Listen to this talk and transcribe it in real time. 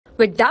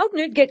With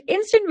Doubtnut, get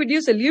instant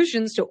video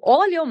solutions to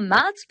all your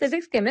maths,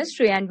 physics,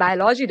 chemistry, and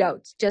biology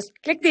doubts. Just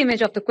click the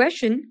image of the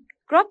question,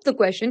 crop the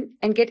question,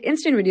 and get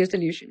instant video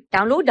solution.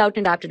 Download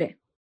Doubtnut app today.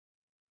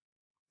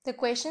 The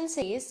question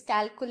says,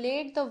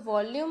 calculate the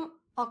volume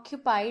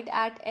occupied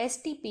at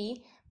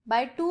S.T.P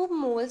by 2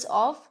 moles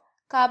of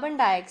carbon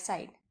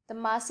dioxide. The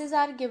masses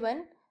are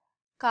given.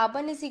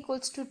 Carbon is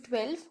equals to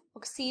 12,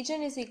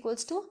 oxygen is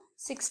equals to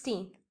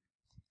 16.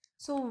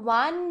 So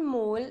 1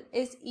 mole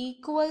is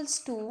equals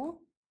to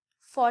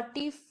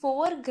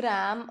 44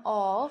 gram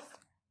of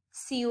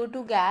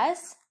CO2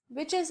 gas,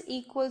 which is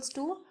equals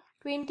to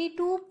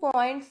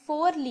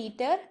 22.4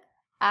 liter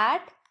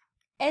at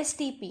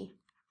S.T.P.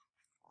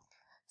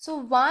 So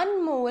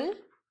 1 mole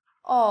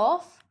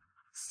of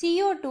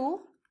CO2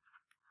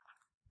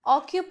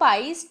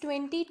 occupies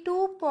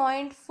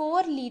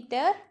 22.4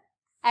 liter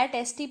at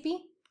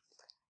S.T.P.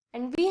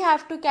 and we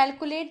have to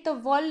calculate the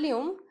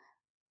volume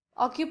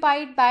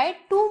occupied by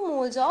 2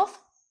 moles of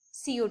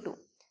CO2.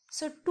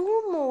 So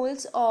 2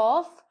 moles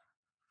of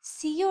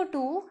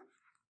CO2,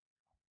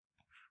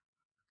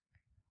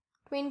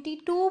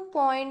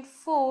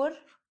 22.4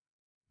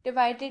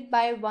 divided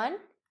by 1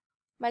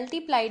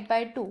 multiplied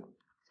by 2.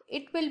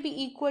 It will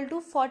be equal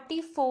to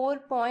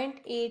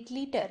 44.8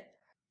 liter.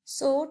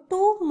 So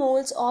 2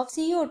 moles of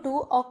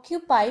CO2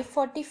 occupy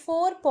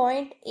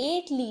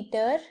 44.8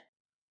 liter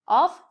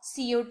of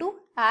CO2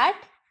 at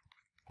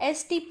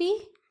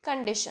S.T.P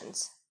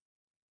conditions.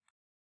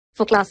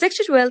 For class 6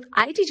 to 12,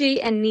 IIT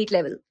JEE and NEET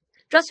level.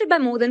 Trusted by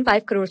more than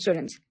 5 crore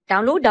students.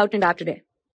 Download Doubtnut app today.